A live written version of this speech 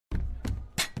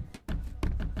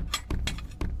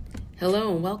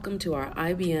Hello and welcome to our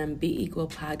IBM Be Equal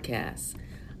podcast.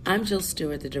 I'm Jill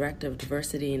Stewart, the Director of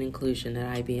Diversity and Inclusion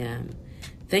at IBM.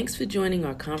 Thanks for joining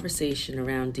our conversation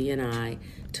around D&I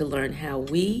to learn how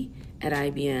we at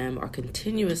IBM are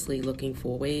continuously looking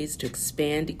for ways to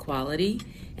expand equality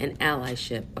and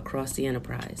allyship across the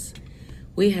enterprise.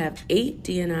 We have 8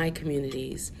 D&I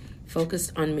communities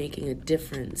focused on making a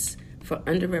difference for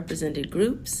underrepresented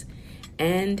groups,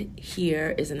 and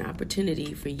here is an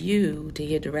opportunity for you to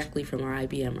hear directly from our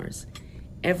IBMers.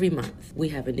 Every month, we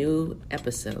have a new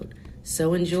episode,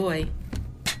 so enjoy.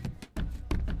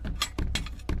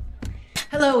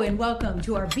 Hello and welcome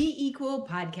to our Be Equal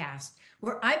podcast,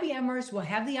 where IBMers will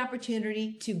have the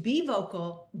opportunity to be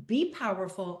vocal, be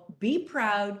powerful, be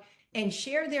proud, and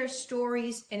share their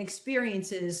stories and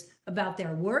experiences about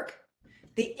their work,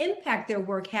 the impact their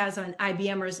work has on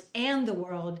IBMers and the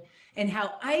world, and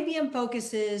how IBM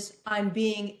focuses on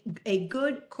being a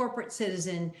good corporate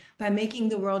citizen by making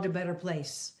the world a better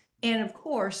place. And of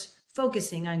course,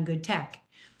 focusing on good tech.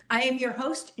 I am your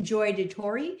host, Joy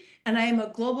DeTore, and I am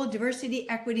a global diversity,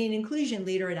 equity, and inclusion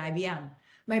leader at IBM.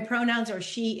 My pronouns are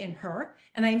she and her,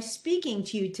 and I'm speaking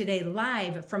to you today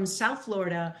live from South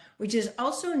Florida, which is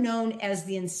also known as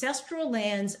the ancestral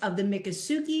lands of the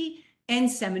Miccosukee and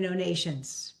Seminole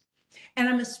Nations. And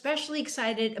I'm especially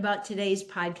excited about today's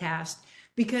podcast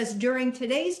because during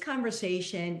today's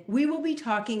conversation, we will be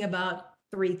talking about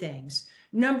 3 things.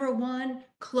 Number 1,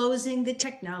 closing the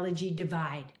technology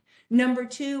divide. Number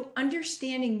 2,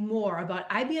 understanding more about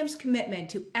IBM's commitment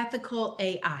to ethical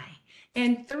AI.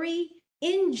 And 3,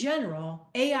 in general,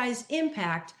 AI's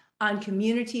impact on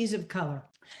communities of color.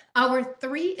 Our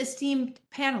 3 esteemed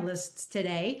panelists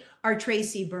today are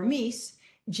Tracy Burmese,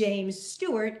 James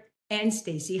Stewart, and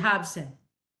Stacy Hobson.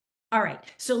 All right,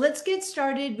 so let's get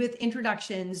started with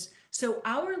introductions so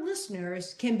our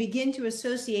listeners can begin to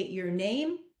associate your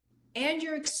name and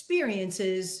your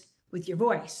experiences with your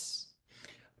voice.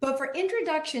 But for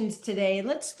introductions today,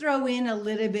 let's throw in a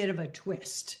little bit of a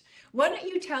twist. Why don't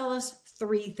you tell us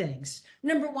 3 things?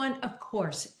 Number 1, of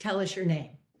course, tell us your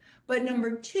name. But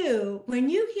number 2, when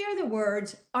you hear the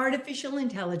words artificial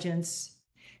intelligence,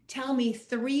 tell me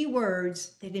 3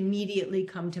 words that immediately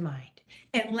come to mind.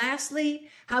 And lastly,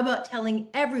 how about telling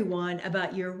everyone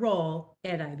about your role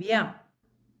at IBM?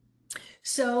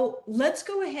 So let's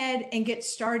go ahead and get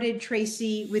started,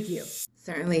 Tracy, with you.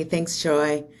 Certainly. Thanks,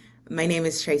 Joy. My name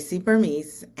is Tracy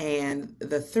Burmese, and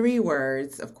the 3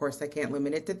 words, of course, I can't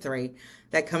limit it to 3,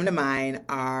 that come to mind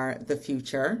are the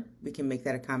future. We can make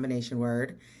that a combination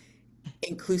word,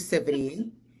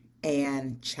 inclusivity,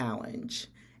 and challenge.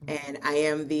 And I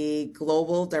am the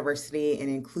Global Diversity and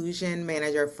Inclusion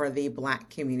Manager for the Black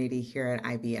community here at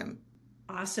IBM.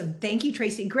 Awesome. Thank you,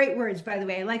 Tracy. Great words, by the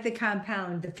way. I like the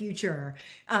compound, the future.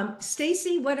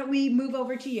 Stacy, why don't we move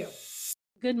over to you?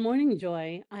 Good morning,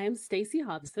 Joy. I am Stacy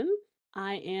Hobson.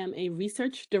 I am a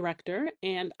research director,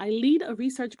 and I lead a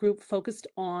research group focused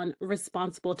on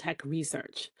responsible tech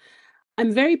research.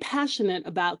 I'm very passionate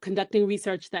about conducting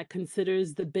research that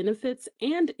considers the benefits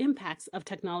and impacts of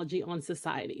technology on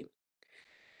society.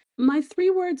 My 3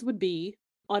 words would be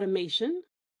automation,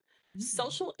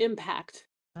 social impact,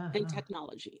 and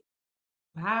technology.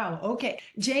 Wow. Okay.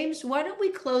 James, why don't we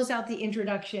close out the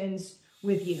introductions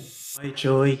with you? Hi,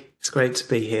 Joy. It's great to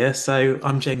be here. So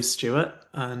I'm James Stewart,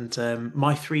 and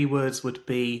my 3 words would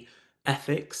be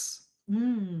ethics,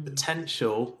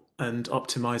 potential, and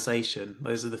optimization.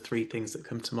 Those are the 3 things that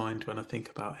come to mind when I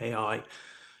think about AI.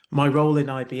 My role in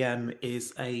IBM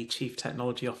is a Chief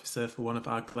Technology Officer for one of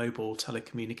our global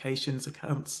telecommunications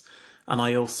accounts, and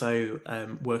I also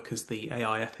work as the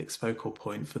AI ethics focal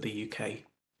point for the UK.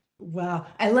 Wow.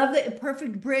 I love the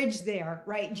perfect bridge there,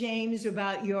 right, James,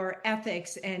 about your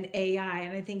ethics and AI.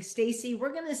 And I think, Stacy,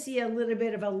 we're going to see a little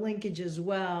bit of a linkage as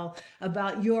well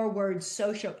about your word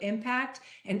social impact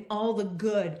and all the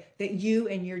good that you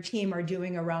and your team are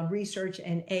doing around research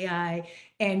and AI.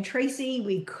 And Tracy,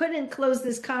 we couldn't close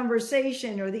this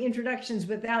conversation or the introductions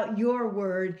without your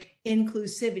word,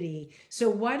 inclusivity. So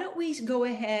why don't we go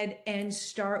ahead and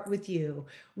start with you?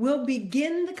 We'll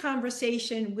begin the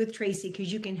conversation with Tracy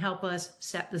because you can help us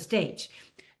set the stage.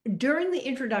 During the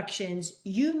introductions,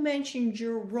 you mentioned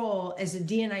your role as a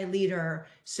D&I leader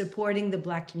supporting the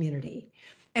Black community.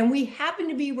 And we happen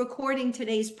to be recording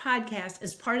today's podcast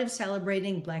as part of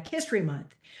celebrating Black History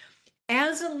Month.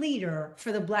 As a leader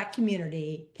for the Black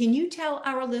community, can you tell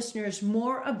our listeners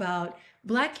more about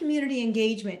Black community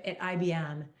engagement at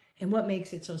IBM and what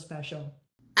makes it so special?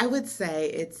 I would say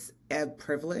it's a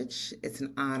privilege. It's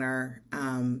an honor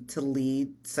to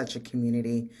lead such a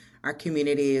community. Our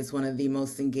community is one of the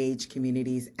most engaged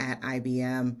communities at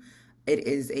IBM. it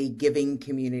is a giving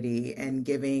community, and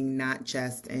giving not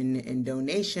just in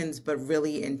donations, but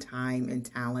really in time and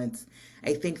talents.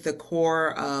 I think the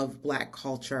core of Black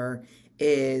culture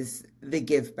is the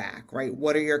give back, right?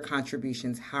 What are your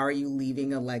contributions? How are you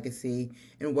leaving a legacy?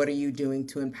 And what are you doing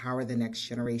to empower the next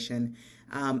generation?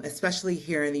 Especially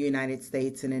here in the United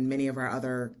States and in many of our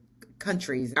other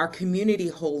countries, our community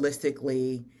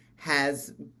holistically has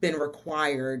been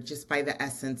required just by the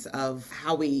essence of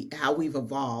how we've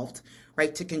evolved,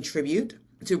 right, to contribute,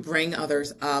 to bring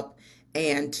others up,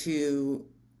 and to,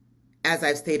 as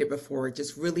I've stated before,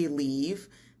 just really leave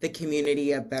the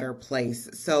community a better place.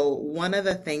 So one of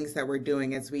the things that we're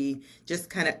doing as we just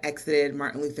kind of exited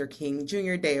Martin Luther King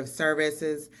Jr. Day of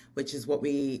Services, which is what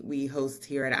we host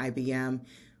here at IBM,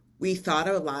 we thought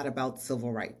a lot about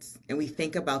civil rights, and we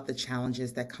think about the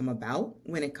challenges that come about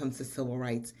when it comes to civil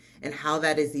rights and how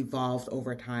that has evolved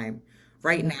over time.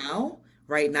 Right now,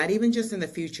 right, not even just in the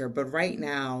future, but right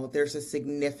now, there's a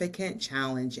significant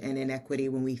challenge and inequity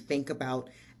when we think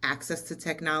about access to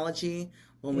technology,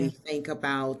 when we think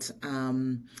about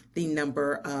the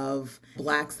number of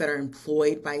Blacks that are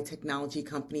employed by technology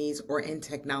companies or in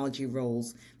technology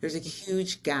roles. There's a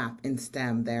huge gap in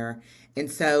STEM there. And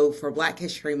so for Black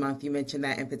History Month, you mentioned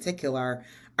that in particular,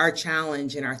 our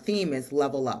challenge and our theme is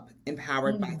level up,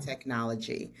 empowered by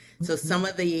technology. So some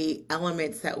of the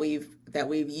elements that we've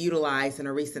utilized in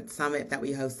a recent summit that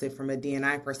we hosted from a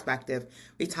D&I perspective,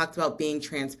 we talked about being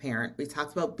transparent, we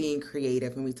talked about being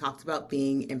creative, and we talked about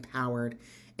being empowered.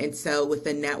 And so with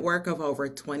the network of over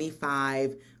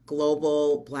 25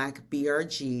 global Black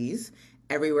BRGs,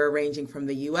 everywhere ranging from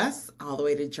the US all the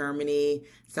way to Germany,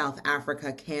 South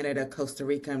Africa, Canada, Costa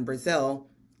Rica, and Brazil,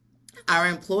 our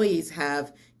employees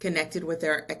have connected with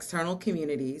their external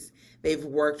communities. They've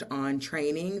worked on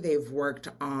training, they've worked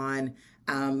on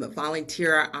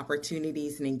volunteer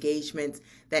opportunities and engagements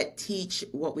that teach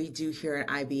what we do here at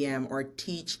IBM, or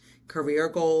teach career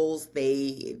goals.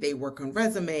 They work on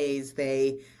resumes,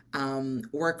 they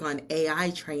work on AI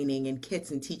training and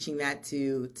kits and teaching that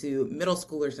to middle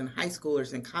schoolers and high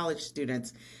schoolers and college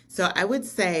students. So I would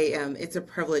say it's a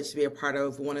privilege to be a part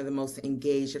of one of the most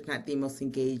engaged, if not the most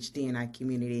engaged, D&I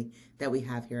community that we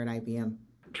have here at IBM.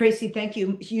 Tracy, thank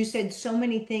you. You said so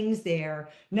many things there,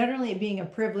 not only it being a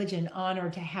privilege and honor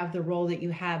to have the role that you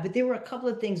have, but there were a couple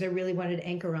of things I really wanted to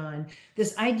anchor on.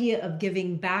 This idea of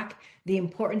giving back, the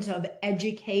importance of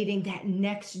educating that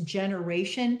next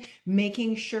generation,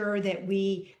 making sure that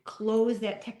we close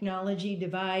that technology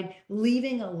divide,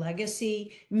 leaving a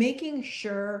legacy, making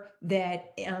sure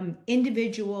that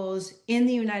individuals in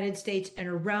the United States and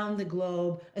around the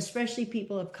globe, especially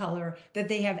people of color, that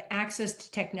they have access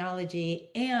to technology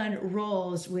and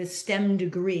roles with STEM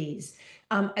degrees.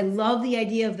 I love the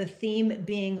idea of the theme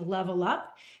being level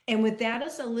up. And with that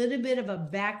as a little bit of a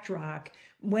backdrop,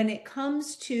 when it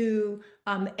comes to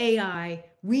AI,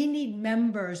 we need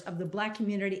members of the Black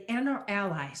community and our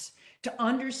allies to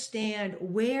understand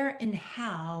where and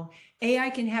how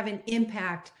AI can have an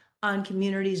impact on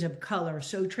communities of color.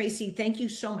 So Tracy, thank you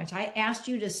so much. I asked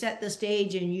you to set the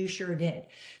stage and you sure did.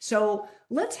 So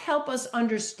let's help us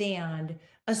understand,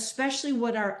 especially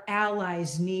what our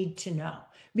allies need to know.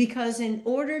 Because in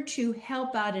order to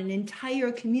help out an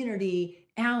entire community,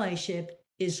 allyship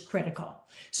is critical.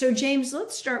 So James,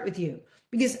 let's start with you,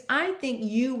 because I think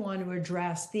you want to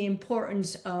address the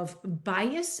importance of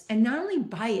bias, and not only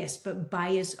bias, but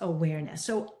bias awareness.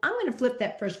 So I'm going to flip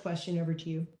that first question over to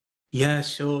you. Yeah,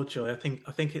 sure, Joy. I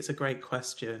think it's a great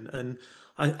question, and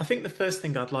I think the first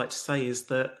thing I'd like to say is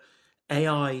that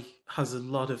AI has a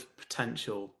lot of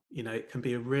potential. You know, it can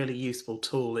be a really useful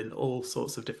tool in all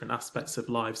sorts of different aspects of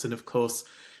lives, and of course,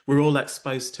 we're all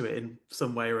exposed to it in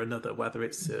some way or another, whether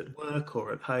it's at work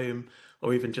or at home,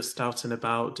 or even just out and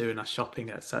about doing our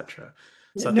shopping, etc.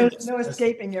 So I No, think no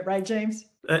escaping it, right, James?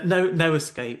 no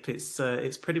escape.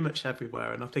 It's pretty much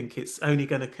everywhere, and I think it's only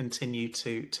going to continue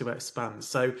to expand.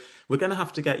 So we're going to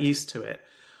have to get used to it.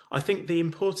 I think the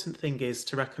important thing is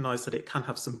to recognise that it can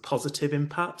have some positive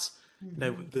impact. You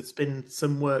know, there's been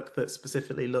some work that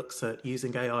specifically looks at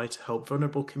using AI to help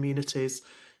vulnerable communities,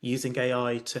 using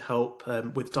AI to help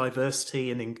with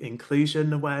diversity and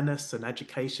inclusion awareness and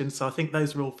education. So I think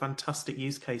those are all fantastic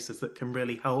use cases that can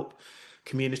really help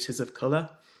communities of colour.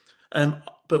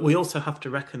 But we also have to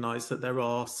recognise that there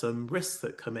are some risks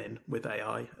that come in with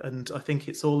AI. And I think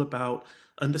it's all about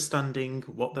understanding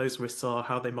what those risks are,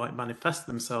 how they might manifest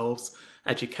themselves,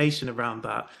 education around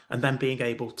that, and then being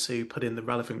able to put in the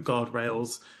relevant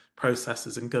guardrails,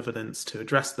 processes, and governance to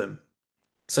address them.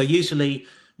 So usually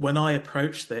when I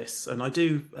approach this, and I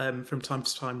do from time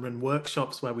to time run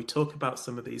workshops where we talk about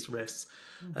some of these risks,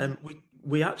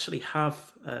 we actually have,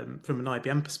 from an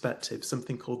IBM perspective,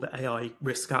 something called the AI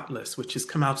Risk Atlas, which has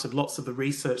come out of lots of the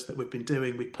research that we've been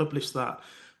doing. We published that,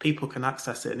 people can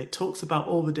access it, and it talks about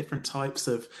all the different types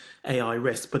of AI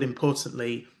risk, but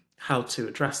importantly, how to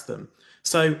address them.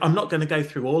 So I'm not going to go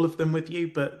through all of them with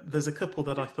you, but there's a couple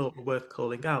that I thought were worth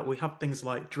calling out. We have things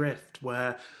like drift,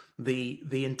 where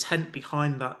the intent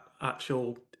behind that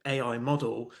actual AI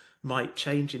model might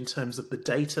change in terms of the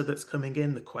data that's coming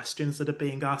in, the questions that are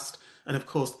being asked, and of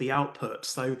course the output.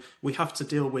 So we have to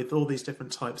deal with all these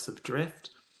different types of drift.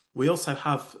 We also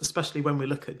have, especially when we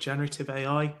look at generative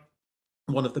AI,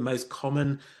 one of the most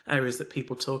common areas that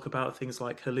people talk about, things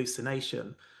like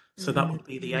hallucination. So that would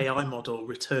be the AI model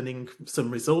returning some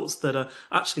results that are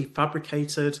actually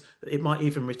fabricated. It might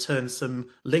even return some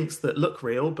links that look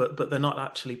real, but they're not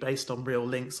actually based on real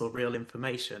links or real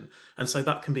information. And so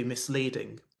that can be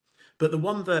misleading. But the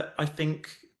one that I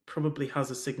think probably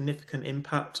has a significant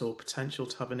impact or potential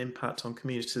to have an impact on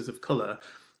communities of colour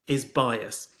is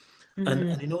bias.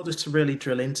 And in order to really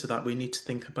drill into that, we need to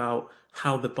think about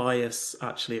how the bias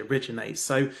actually originates.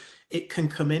 So it can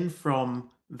come in from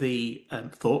the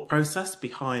thought process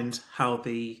behind how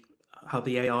the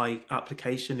AI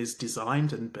application is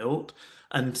designed and built.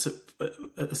 And so,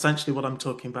 essentially, what I'm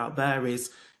talking about there is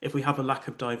if we have a lack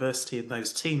of diversity in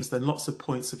those teams, then lots of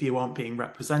points of view aren't being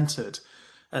represented.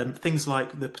 Things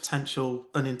like the potential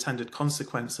unintended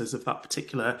consequences of that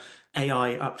particular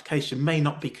AI application may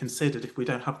not be considered if we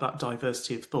don't have that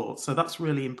diversity of thought. So that's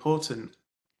really important.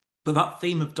 But that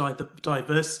theme of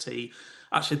diversity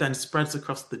actually then spreads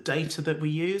across the data that we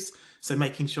use. So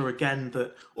making sure, again,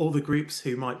 that all the groups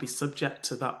who might be subject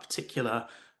to that particular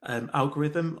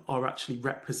algorithm are actually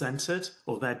represented,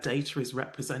 or their data is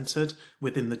represented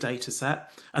within the data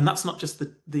set. And that's not just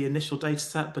the initial data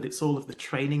set, but it's all of the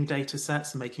training data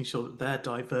sets and making sure that they're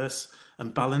diverse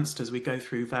and balanced as we go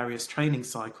through various training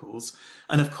cycles.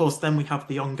 And of course, then we have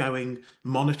the ongoing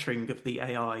monitoring of the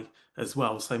AI as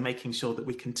well. So making sure that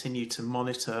we continue to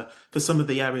monitor for some of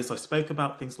the areas I spoke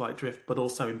about, things like drift, but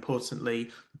also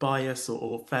importantly, bias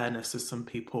or fairness, as some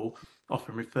people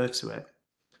often refer to it.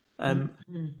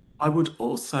 I would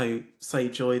also say,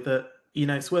 Joy, that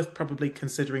it's worth probably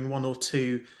considering one or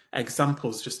two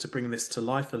examples just to bring this to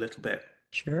life a little bit.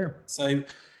 Sure. So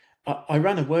I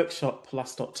ran a workshop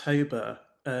last October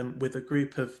with a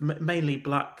group of mainly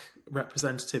Black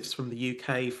representatives from the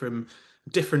UK, from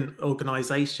different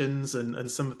organisations,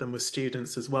 and some of them were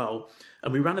students as well.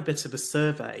 And we ran a bit of a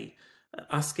survey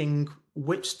asking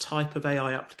which type of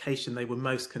AI application they were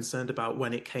most concerned about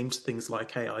when it came to things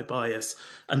like AI bias.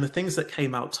 And the things that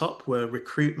came out top were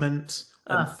recruitment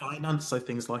and finance, so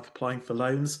things like applying for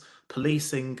loans,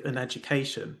 policing, and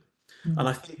education. And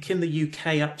I think in the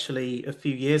UK, actually, a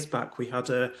few years back, we had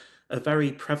a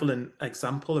very prevalent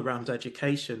example around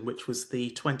education, which was the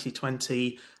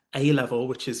 2020 A-level,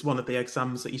 which is one of the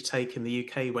exams that you take in the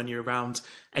UK when you're around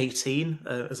 18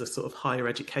 as a sort of higher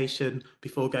education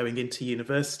before going into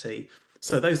university.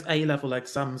 So those A-level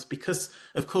exams, because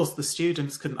of course the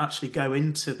students couldn't actually go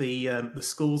into the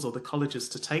schools or the colleges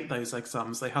to take those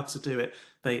exams, they had to do it.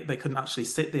 They couldn't actually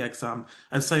sit the exam,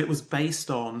 and so it was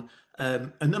based on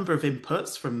a number of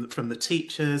inputs from the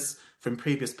teachers, from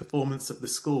previous performance of the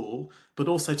school, but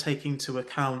also taking into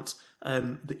account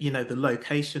the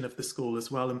location of the school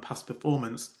as well and past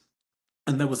performance.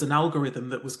 And there was an algorithm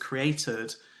that was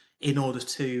created in order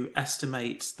to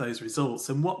estimate those results.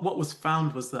 And what was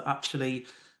found was that actually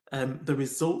the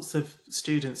results of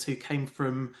students who came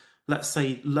from, let's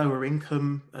say, lower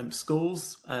income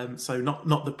schools, so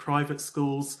not the private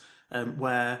schools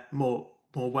where more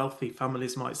wealthy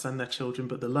families might send their children,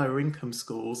 but the lower income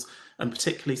schools, and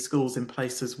particularly schools in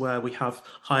places where we have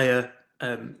higher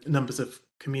numbers of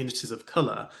communities of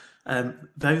colour,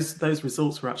 those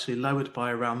results were actually lowered by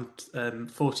around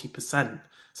 40%.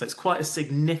 So it's quite a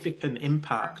significant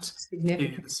impact to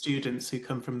the students who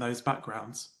come from those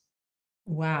backgrounds.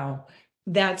 Wow,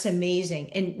 that's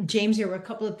amazing. And James, there were a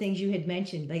couple of things you had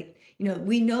mentioned, like,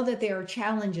 we know that there are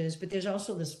challenges, but there's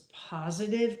also this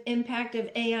positive impact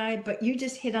of AI, but you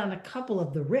just hit on a couple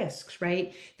of the risks,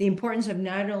 right? The importance of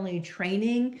not only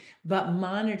training, but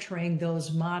monitoring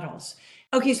those models.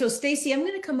 Okay, so Stacey, I'm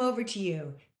going to come over to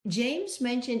you. James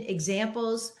mentioned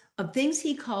examples of things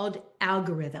he called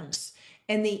algorithms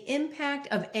and the impact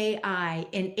of AI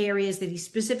in areas that he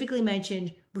specifically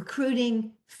mentioned: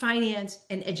 recruiting, finance,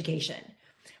 and education.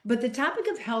 But the topic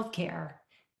of healthcare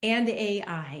and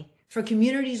AI for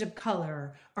communities of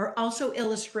color are also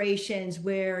illustrations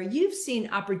where you've seen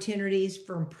opportunities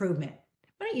for improvement.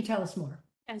 Why don't you tell us more?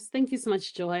 Yes, thank you so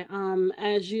much, Joy.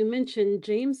 As you mentioned,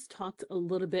 James talked a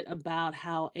little bit about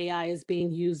how AI is being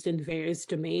used in various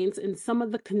domains and some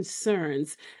of the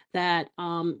concerns that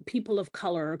people of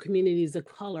color or communities of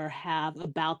color have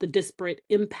about the disparate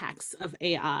impacts of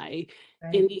AI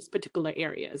in Right. these particular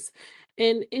areas.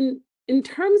 And in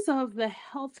terms of the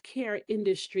healthcare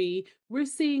industry, we're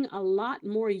seeing a lot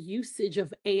more usage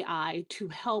of AI to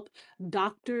help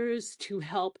doctors, to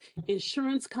help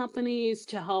insurance companies,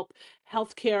 to help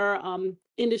healthcare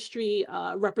industry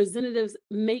representatives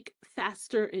make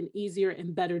faster and easier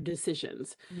and better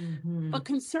decisions. Hmm. But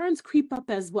concerns creep up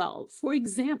as well. For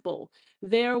example,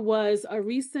 there was a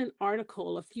recent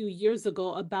article a few years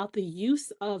ago about the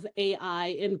use of AI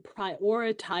in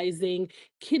prioritizing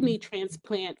kidney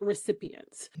transplant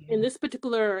recipients. In Yeah. this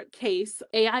particular case,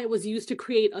 AI was used to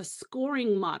create a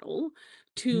scoring model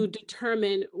to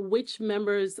determine which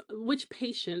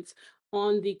patients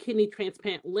on the kidney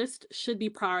transplant list should be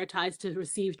prioritized to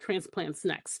receive transplants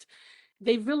next.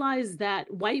 They realized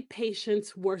that white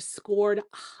patients were scored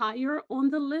higher on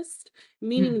the list,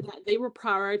 meaning that they were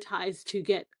prioritized to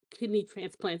get kidney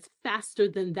transplants faster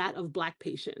than that of Black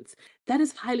patients. That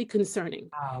is highly concerning.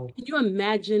 Wow. Can you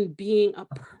imagine being a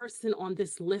person on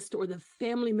this list or the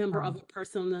family member of Wow. a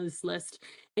person on this list,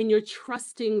 and you're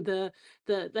trusting the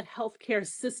healthcare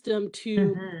system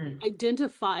to Hmm.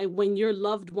 identify when your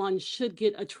loved one should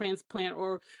get a transplant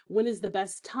or when is the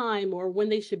best time or when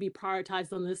they should be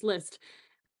prioritized on this list,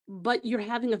 but you're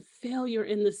having a failure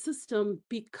in the system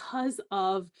because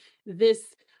of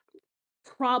this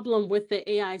problem with the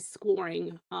AI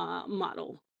scoring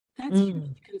model. That's Mm.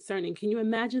 hugely concerning. Can you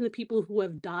imagine the people who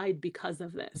have died because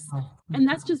of this? Wow. And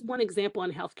that's just one example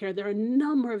in healthcare. There are a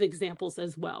number of examples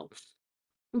as well.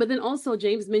 But then also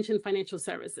James mentioned financial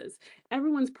services.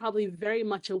 Everyone's probably very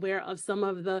much aware of some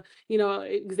of the,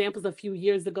 examples a few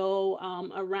years ago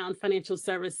around financial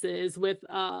services with,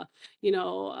 a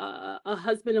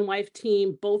husband and wife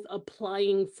team both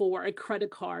applying for a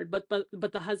credit card, but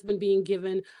the husband being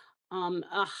given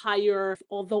a higher,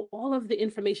 although all of the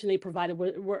information they provided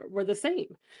were the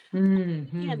same.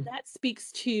 Again, Hmm. that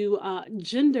speaks to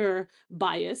gender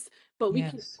bias, but we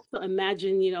can Yes. also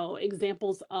imagine,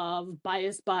 examples of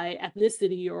bias by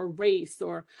ethnicity or race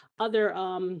or other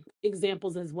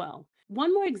examples as well.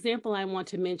 One more example I want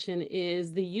to mention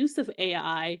is the use of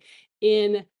AI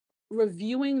in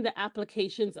reviewing the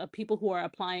applications of people who are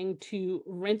applying to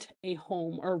rent a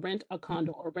home or rent a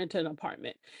condo or rent an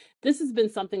apartment. This has been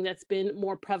something that's been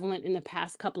more prevalent in the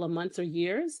past couple of months or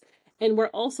years. And we're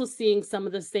also seeing some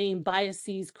of the same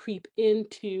biases creep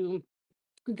into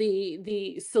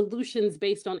the solutions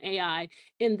based on AI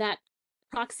in that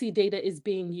proxy data is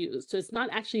being used. So it's not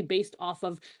actually based off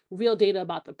of real data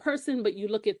about the person, but you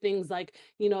look at things like,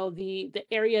 the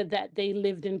area that they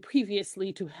lived in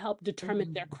previously to help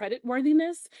determine their Mm. credit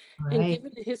worthiness. And Right.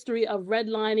 given the history of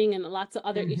redlining and lots of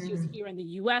other issues Hmm. here in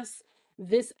the US,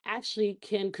 this actually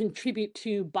can contribute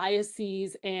to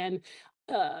biases and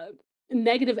uh,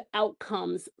 negative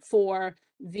outcomes for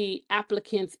the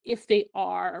applicants if they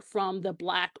are from the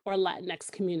Black or Latinx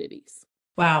communities.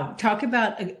 Wow, talk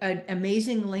about an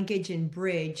amazing linkage and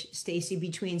bridge, Stacy,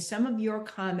 between some of your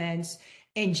comments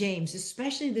and James,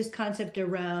 especially this concept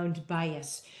around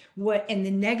bias, what and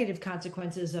the negative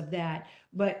consequences of that.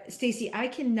 But Stacy, I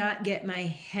cannot get my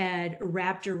head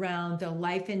wrapped around the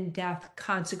life and death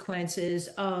consequences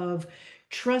of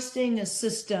trusting a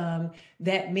system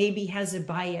that maybe has a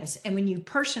bias. And when you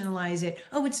personalize it,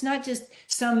 oh, it's not just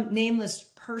some nameless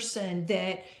person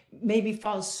that maybe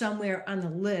falls somewhere on the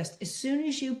list. As soon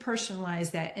as you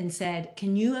personalize that and said,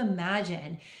 can you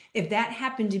imagine if that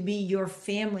happened to be your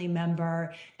family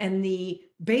member and the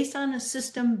based on a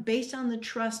system, based on the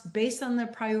trust, based on the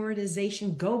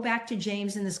prioritization, go back to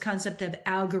James and this concept of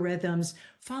algorithms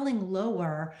falling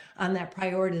lower on that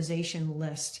prioritization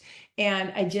list.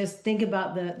 And I just think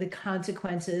about the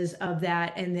consequences of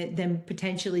that and them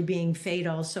potentially being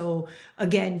fatal. So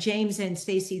again, James and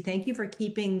Stacy, thank you for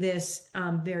keeping this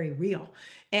very real.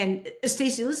 And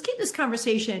Stacy, let's keep this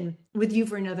conversation with you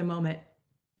for another moment.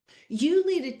 You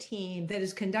lead a team that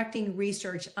is conducting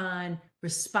research on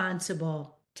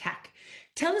responsible tech.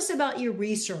 Tell us about your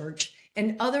research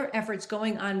and other efforts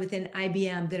going on within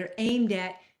IBM that are aimed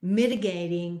at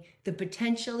mitigating the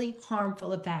potentially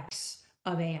harmful effects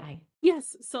of AI.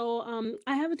 Yes, so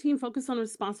I have a team focused on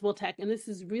responsible tech, and this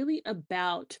is really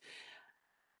about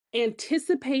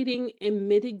anticipating and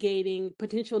mitigating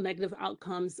potential negative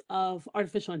outcomes of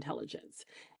artificial intelligence.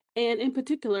 And in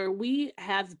particular, we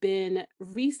have been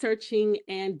researching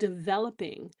and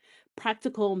developing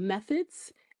practical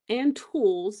methods and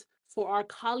tools for our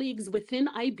colleagues within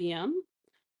IBM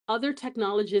other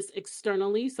technologists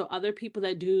externally, so other people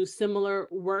that do similar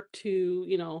work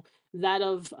to, that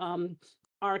of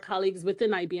our colleagues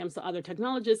within IBM, so other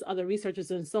technologists, other researchers,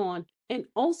 and so on, and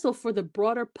also for the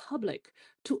broader public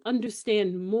to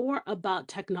understand more about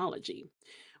technology.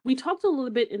 We talked a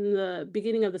little bit in the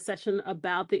beginning of the session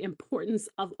about the importance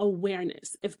of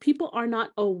awareness. If people are not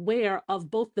aware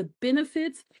of both the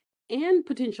benefits and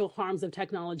potential harms of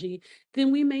technology,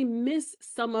 then we may miss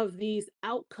some of these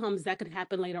outcomes that could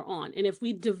happen later on. And if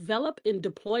we develop and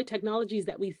deploy technologies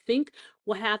that we think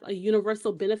will have a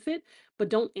universal benefit, but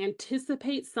don't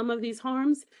anticipate some of these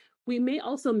harms, we may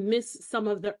also miss some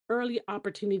of the early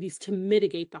opportunities to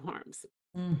mitigate the harms.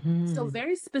 So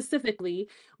very specifically,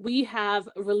 we have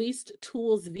released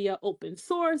tools via open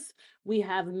source. We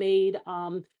have made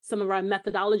some of our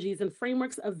methodologies and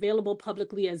frameworks available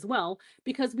publicly as well,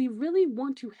 because we really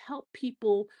want to help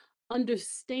people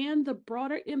understand the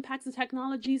broader impacts of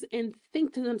technologies and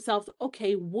think to themselves,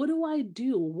 okay, what do I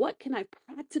do? What can I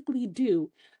practically do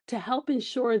to help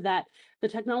ensure that the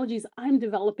technologies I'm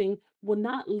developing will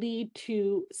not lead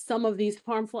to some of these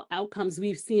harmful outcomes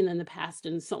we've seen in the past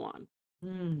and so on.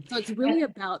 So it's really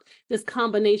about this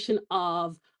combination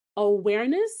of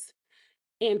awareness,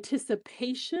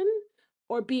 anticipation,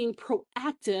 or being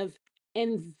proactive,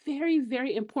 and very,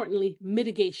 very importantly,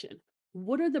 mitigation.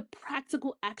 What are the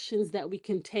practical actions that we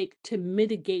can take to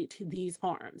mitigate these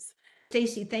harms?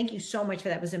 Stacy, thank you so much for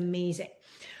that. It was amazing.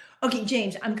 Okay,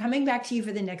 James, I'm coming back to you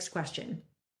for the next question.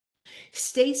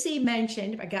 Stacy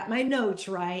mentioned, if I got my notes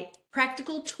right,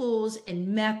 practical tools and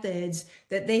methods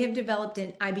that they have developed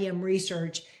in IBM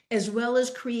research, as well as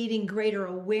creating greater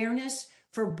awareness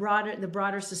for the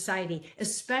broader society,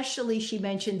 especially she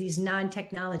mentioned these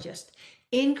non-technologists,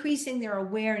 increasing their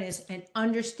awareness and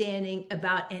understanding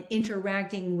about and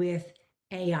interacting with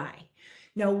AI.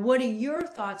 Now, what are your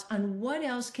thoughts on what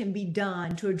else can be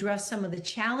done to address some of the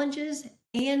challenges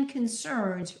and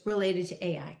concerns related to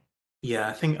AI? Yeah,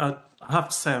 I think I have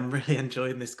to say I'm really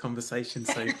enjoying this conversation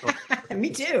so far.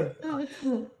 Me too.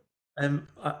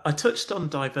 I touched on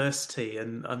diversity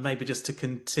and maybe just to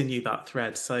continue that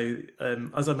thread. So,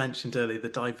 as I mentioned earlier, the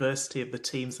diversity of the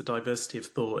teams, the diversity of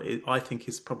thought, I think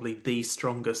is probably the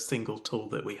strongest single tool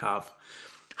that we have.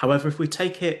 However, if we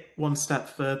take it one step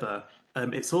further,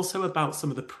 it's also about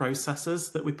some of the processes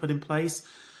that we put in place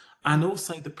and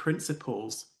also the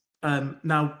principles.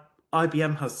 Now,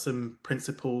 IBM has some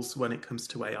principles when it comes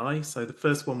to AI. So the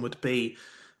first one would be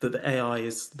that the AI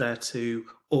is there to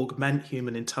augment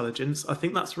human intelligence. I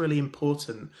think that's really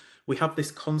important. We have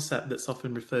this concept that's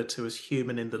often referred to as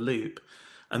human in the loop.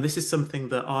 And this is something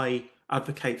that I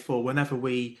advocate for whenever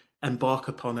we embark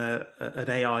upon an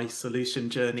AI solution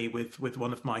journey with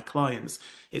one of my clients.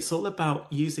 It's all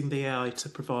about using the AI to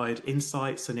provide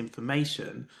insights and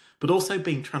information, but also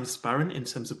being transparent in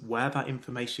terms of where that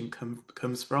information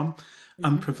comes from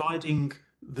and providing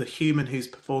the human who's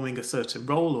performing a certain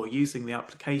role or using the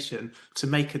application to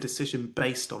make a decision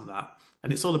based on that.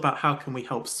 And it's all about how can we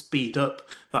help speed up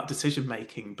that decision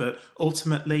making. But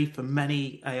ultimately, for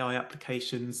many AI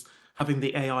applications, having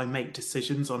the AI make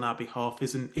decisions on our behalf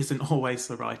isn't always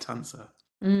the right answer.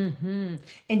 And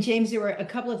James, there were a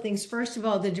couple of things. First of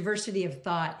all, the diversity of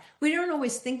thought. We don't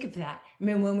always think of that. I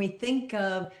mean, when we think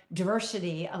of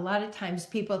diversity, a lot of times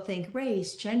people think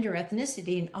race, gender,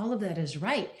 ethnicity, and all of that is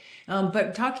right.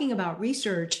 But talking about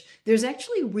research, there's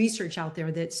actually research out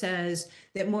there that says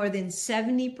that more than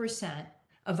 70%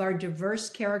 of our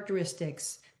diverse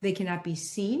characteristics, they cannot be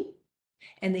seen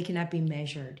and they cannot be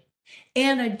measured.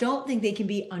 And I don't think they can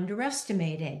be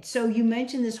underestimated. So you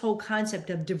mentioned this whole concept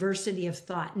of diversity of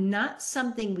thought, not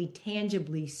something we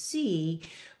tangibly see,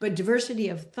 but diversity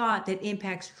of thought that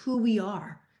impacts who we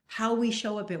are, how we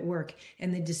show up at work,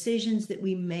 and the decisions that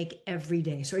we make every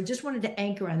day. So I just wanted to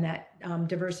anchor on that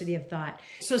diversity of thought.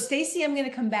 So Stacy, I'm going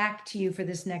to come back to you for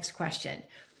this next question.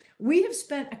 We have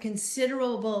spent a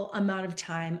considerable amount of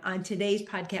time on today's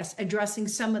podcast addressing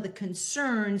some of the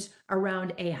concerns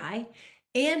around AI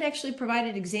and actually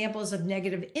provided examples of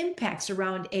negative impacts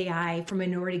around AI for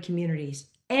minority communities.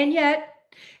 And yet,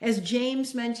 as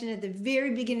James mentioned at the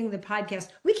very beginning of the podcast,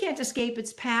 we can't escape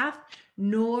its path,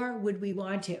 nor would we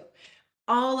want to.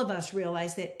 All of us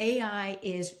realize that AI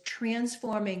is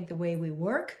transforming the way we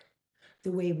work,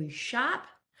 the way we shop,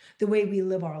 the way we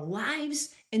live our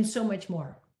lives, and so much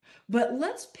more. But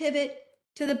let's pivot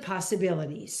to the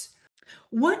possibilities.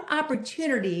 What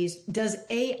opportunities does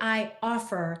AI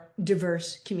offer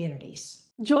diverse communities?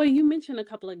 Joy, you mentioned a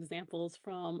couple of examples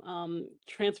from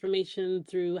transformation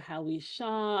through how we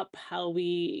shop, how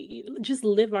we just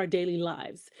live our daily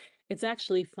lives. It's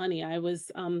actually funny. I was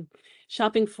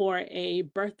shopping for a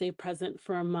birthday present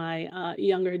for my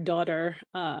younger daughter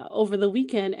over the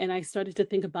weekend, and I started to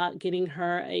think about getting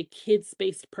her a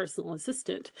kids-based personal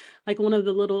assistant, like one of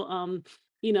the little,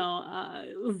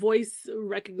 voice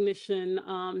recognition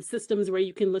systems where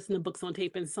you can listen to books on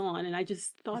tape and so on. And I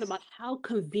just thought about how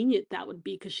convenient that would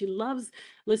be because she loves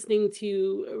listening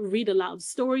to read aloud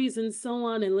stories and so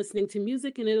on, and listening to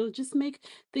music, and it'll just make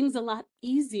things a lot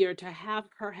easier to have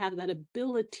her have that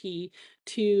ability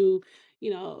to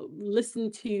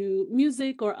listen to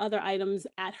music or other items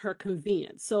at her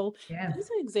convenience. So Yeah. these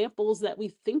are examples that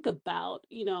we think about,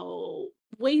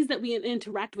 ways that we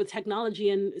interact with technology,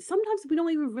 and sometimes we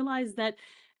don't even realize that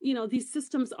these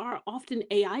systems are often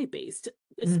AI based,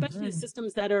 especially Mhm.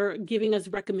 systems that are giving us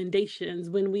recommendations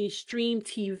when we stream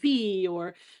TV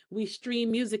or we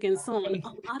stream music and so on. Right.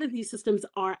 A lot of these systems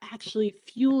are actually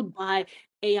fueled by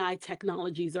AI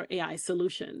technologies or AI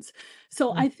solutions.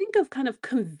 So Mm. I think of kind of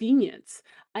convenience.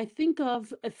 I think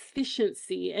of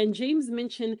efficiency. And James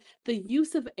mentioned the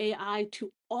use of AI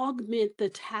to augment the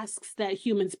tasks that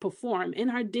humans perform in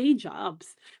our day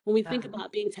jobs. When we think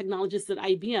about being technologists at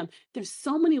IBM, there's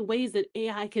so many ways that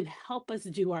AI can help us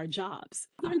do our jobs.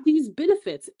 There are these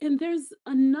benefits, and there's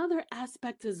another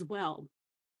aspect as well.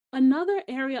 Another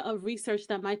area of research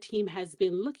that my team has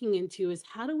been looking into is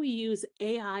how do we use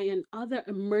AI and other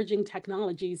emerging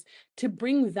technologies to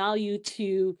bring value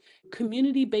to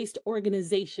community-based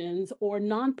organizations or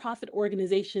nonprofit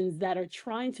organizations that are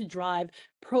trying to drive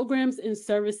programs and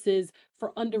services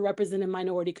for underrepresented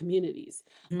minority communities.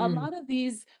 A Mm. lot of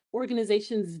these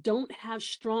organizations don't have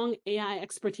strong AI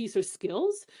expertise or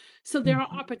skills, so there are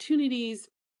Mhm. opportunities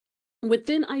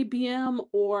within IBM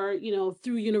or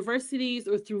through universities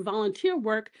or through volunteer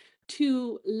work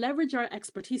to leverage our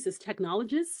expertise as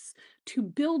technologists to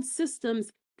build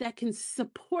systems that can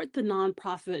support the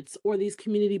nonprofits or these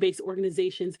community-based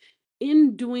organizations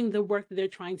in doing the work that they're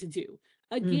trying to do.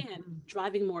 Again, Mhm.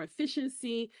 driving more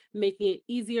efficiency, making it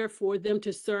easier for them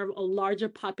to serve a larger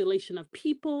population of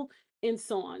people, and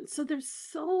so on. So there's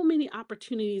so many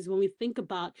opportunities when we think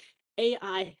about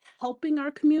AI helping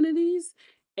our communities,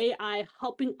 AI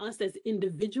helping us as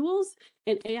individuals,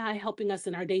 and AI helping us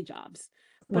in our day jobs.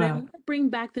 But I Wow. want to bring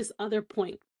back this other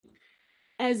point.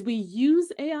 As we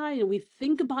use AI and we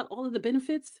think about all of the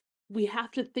benefits, we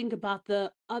have to think about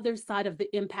the other side of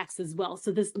the impacts as well.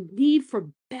 So, this need for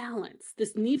balance,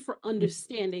 this need for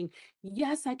understanding,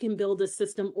 yes, I can build a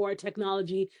system or a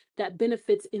technology that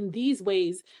benefits in these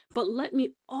ways, but let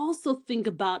me also think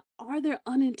about, are there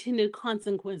unintended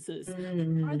consequences?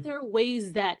 Are Mm. there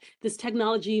ways that this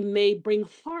technology may bring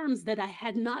harms that I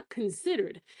had not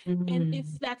considered? And if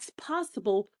Mm. that's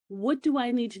possible, what do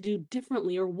I need to do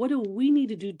differently, or what do we need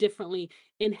to do differently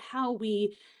in how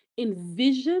we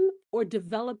envision or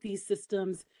develop these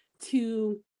systems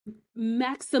to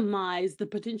maximize the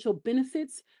potential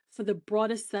benefits for the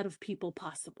broadest set of people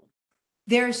possible?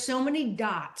 There are so many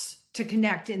dots to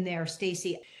connect in there,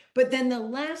 Stacy. But then the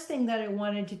last thing that I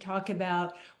wanted to talk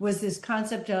about was this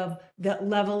concept of the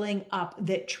leveling up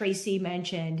that Tracy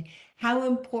mentioned, how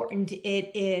important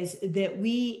it is that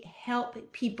we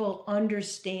help people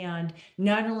understand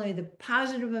not only the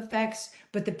positive effects,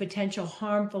 but the potential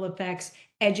harmful effects,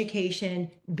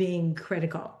 education being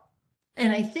critical.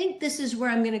 And I think this is where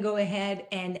I'm going to go ahead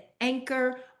and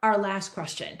anchor our last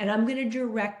question. And I'm going to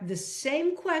direct the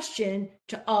same question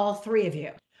to all three of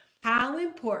you. How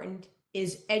important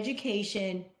is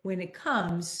education when it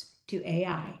comes to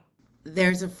AI?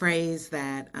 There's a phrase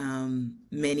that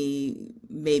many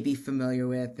may be familiar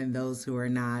with, and those who are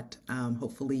not,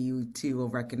 hopefully you too will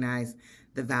recognize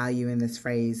the value in this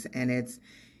phrase. And it's,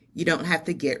 you don't have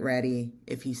to get ready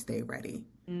if you stay ready.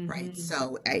 Right. Mm-hmm.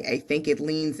 So I think it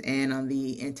leans in on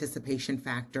the anticipation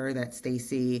factor that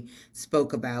Stacy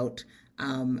spoke about.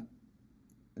 Um,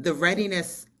 the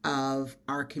readiness of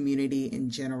our community in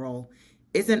general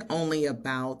isn't only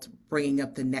about bringing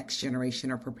up the next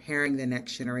generation or preparing the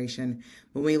next generation.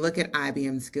 When we look at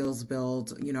IBM Skills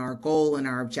Build, our goal and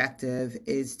our objective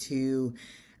is to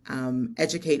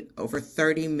educate over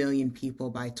 30 million people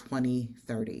by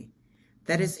 2030.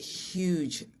 That is a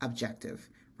huge objective,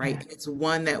 Yeah. right? It's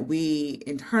one that we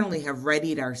internally have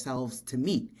readied ourselves to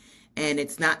meet. And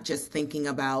it's not just thinking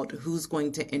about who's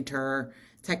going to enter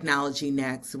technology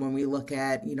next when we look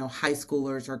at, high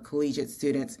schoolers or collegiate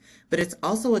students, but it's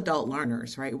also adult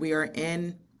learners, right? We are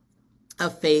in a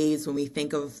phase when we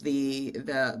think of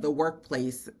the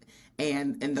workplace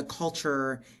and the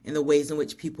culture and the ways in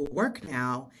which people work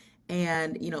now,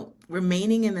 and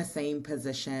remaining in the same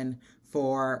position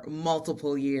for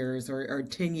multiple years or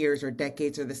 10 years or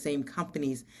decades or the same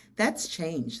companies, that's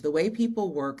changed. The way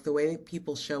people work, the way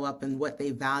people show up, and what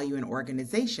they value in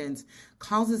organizations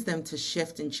causes them to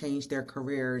shift and change their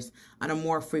careers on a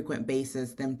more frequent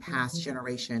basis than past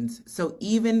generations. So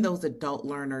even those adult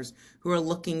learners who are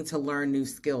looking to learn new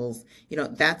skills,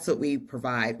 that's what we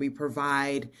provide. We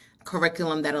provide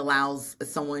curriculum that allows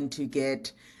someone to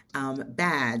get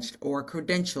badged or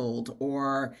credentialed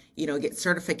or get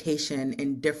certification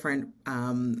in different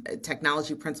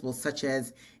technology principles such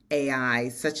as AI,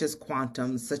 such as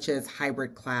quantum, such as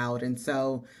hybrid cloud. And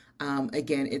so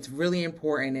again, it's really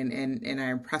important, and I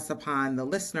impress upon the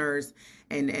listeners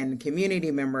and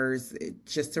community members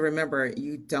just to remember,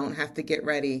 you don't have to get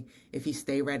ready if you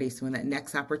stay ready. So when that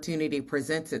next opportunity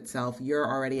presents itself, you're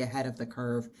already ahead of the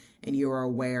curve and you are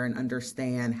aware and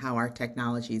understand how our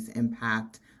technologies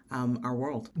impact our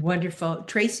world. Wonderful.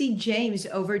 Tracy James,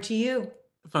 over to you.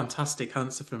 Fantastic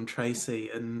answer from Tracy.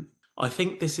 And I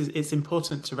think it's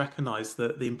important to recognize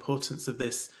that the importance of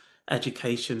this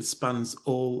education spans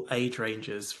all age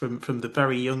ranges, from the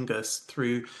very youngest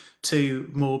through to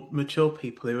more mature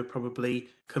people who are probably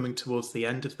coming towards the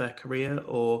end of their career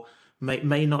or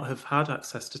may not have had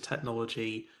access to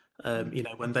technology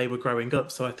when they were growing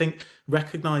up. So I think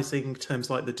recognizing terms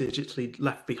like the digitally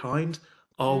left behind,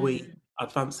 are we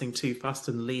advancing too fast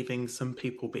and leaving some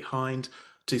people behind?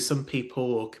 Do some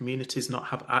people or communities not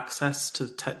have access to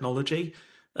technology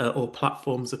or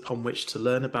platforms upon which to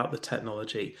learn about the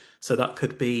technology? So that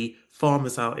could be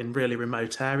farmers out in really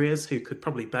remote areas who could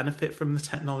probably benefit from the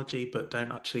technology but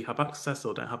don't actually have access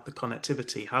or don't have the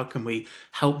connectivity. How can we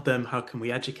help them? How can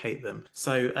we educate them?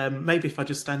 So maybe if I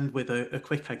just end with a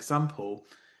quick example.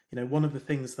 One of the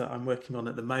things that I'm working on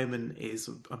at the moment is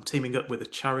I'm teaming up with a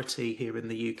charity here in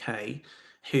the UK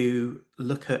who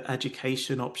look at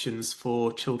education options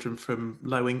for children from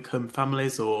low income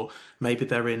families, or maybe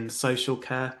they're in social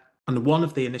care. And one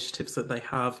of the initiatives that they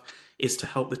have is to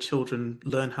help the children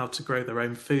learn how to grow their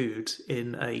own food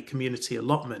in a community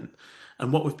allotment.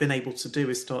 And what we've been able to do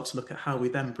is start to look at how we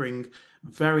then bring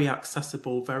very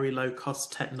accessible, very low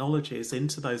cost technologies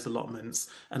into those allotments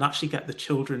and actually get the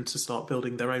children to start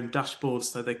building their own dashboards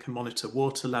so they can monitor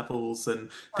water levels and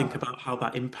think about how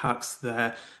that impacts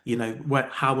their,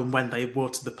 how and when they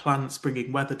water the plants,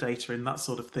 bringing weather data and that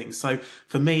sort of thing. So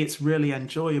for me, it's really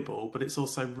enjoyable, but it's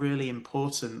also really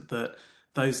important that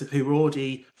those who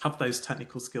already have those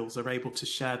technical skills are able to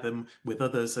share them with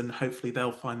others, and hopefully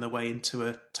they'll find their way into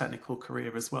a technical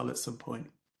career as well at some point.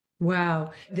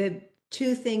 Wow. The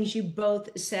two things you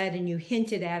both said and you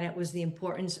hinted at it was the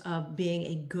importance of being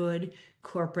a good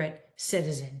corporate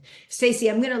citizen. Stacey,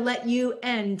 I'm going to let you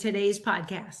end today's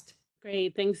podcast.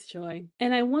 Great. Thanks, Joy.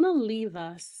 And I want to leave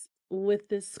us with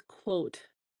this quote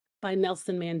by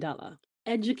Nelson Mandela.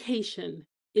 Education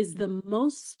is the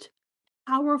most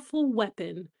powerful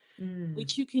weapon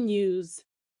which you can use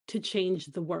to change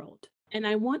the world. And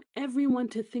I want everyone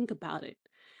to think about it.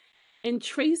 And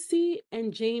Tracy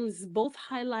and James both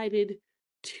highlighted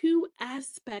two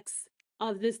aspects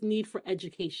of this need for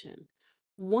education.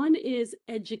 One is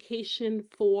education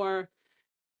for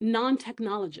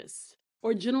non-technologists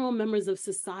or general members of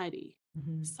society,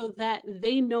 so that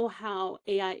they know how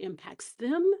AI impacts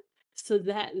them, so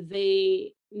that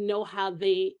they know how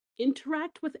they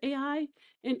interact with AI,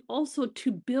 and also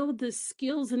to build the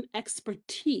skills and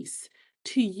expertise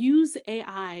to use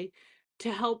AI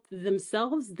to help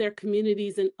themselves, their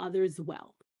communities, and others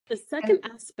well. The second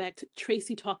aspect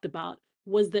Tracy talked about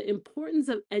was the importance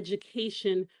of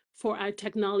education for our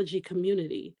technology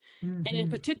community, and in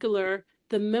particular,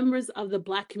 the members of the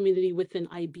Black community within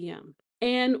IBM.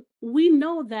 And we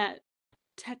know that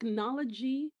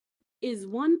technology is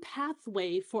one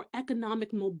pathway for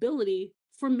economic mobility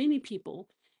for many people,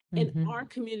 and our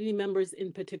community members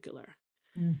in particular.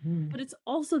 But it's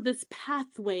also this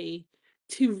pathway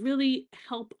to really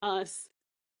help us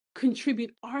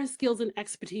contribute our skills and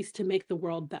expertise to make the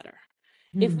world better.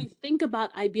 If we think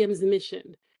about IBM's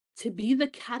mission to be the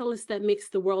catalyst that makes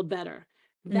the world better,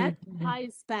 that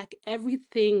ties back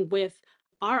everything with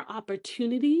our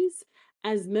opportunities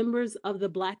as members of the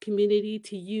Black community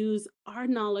to use our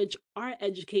knowledge, our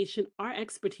education, our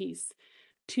expertise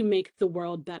to make the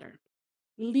world better.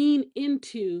 Lean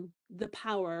into the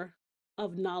power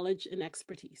of knowledge and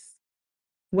expertise.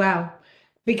 Wow.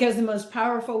 Because the most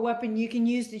powerful weapon you can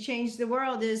use to change the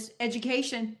world is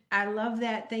education. I love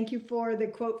that. Thank you for the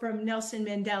quote from Nelson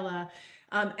Mandela.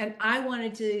 And I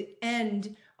wanted to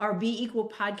end our Be Equal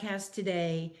podcast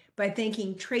today by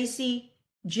thanking Tracy,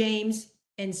 James,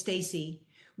 and Stacey.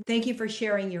 Thank you for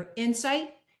sharing your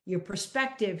insight, your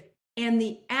perspective, and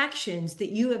the actions that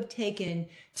you have taken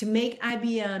to make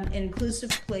IBM an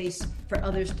inclusive place for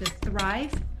others to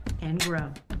thrive and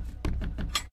grow.